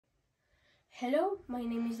Hello, my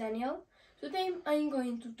name is Daniel. Today I'm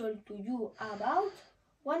going to talk to you about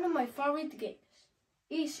one of my favorite games.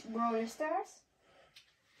 Is Brawl Stars.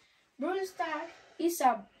 Brawl Stars is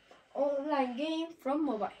an online game from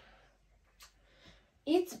mobile.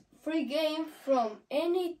 It's a free game from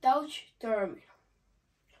any touch terminal.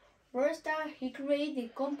 Brawl Stars he created a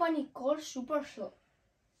company called Supercell.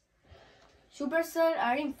 Supercell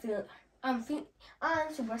are in Finland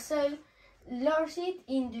and Supercell launched it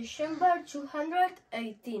in December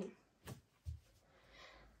 2018.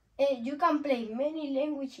 You can play many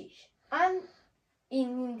languages and in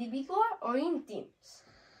individual or in teams.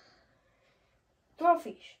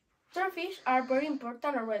 Trophies. Trophies are very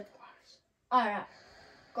important rewards. Are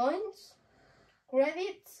coins,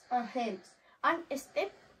 credits and gems, and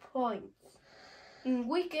step points. In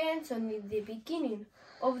weekends and in the beginning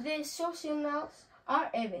of the seasons our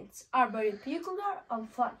events are very popular and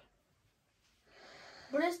funny.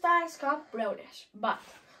 Brawl Stars have brawlers, but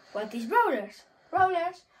what is brawlers?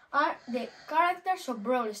 Brawlers are the characters of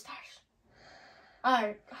Brawl Stars.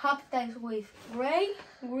 Are have types with gray,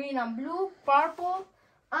 green and blue, purple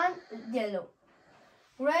and yellow.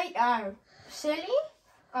 Gray are Shelly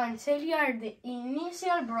and Shelly are the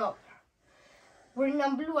initial brawler. Green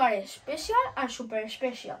and blue are special and super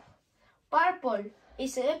special. Purple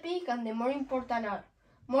is epic and the more important are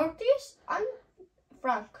Mortis and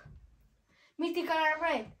Frank. Mythical and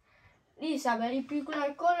red is a very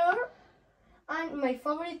popular color and my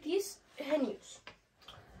favorite is Genius.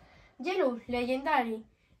 Yellow, legendary.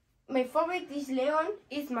 My favorite is Leon,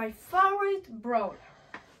 is my favorite brawler.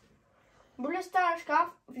 Brawl Stars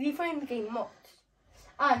have different game modes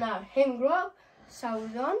and are Hemgrove,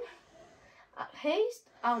 Showdown, Haste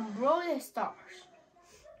and Brawl Stars.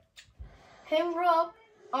 Hemgrove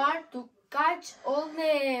are to catch all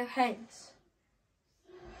the hens.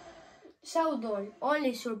 Showdown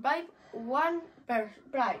only survive one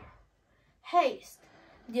player. Haste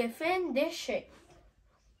defend the shape.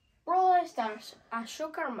 Brawl Stars a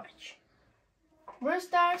soccer match. Brawl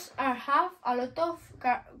Stars have a lot of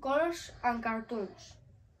colors and cartoons.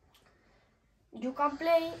 You can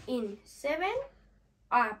play in 7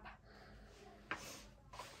 up.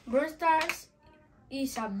 Brawl Stars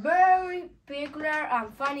is a very popular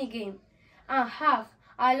and funny game and have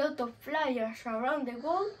a lot of players around the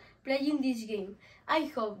world playing this game. I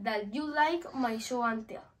hope that you like my show and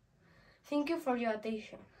tell. Thank you for your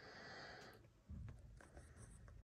attention.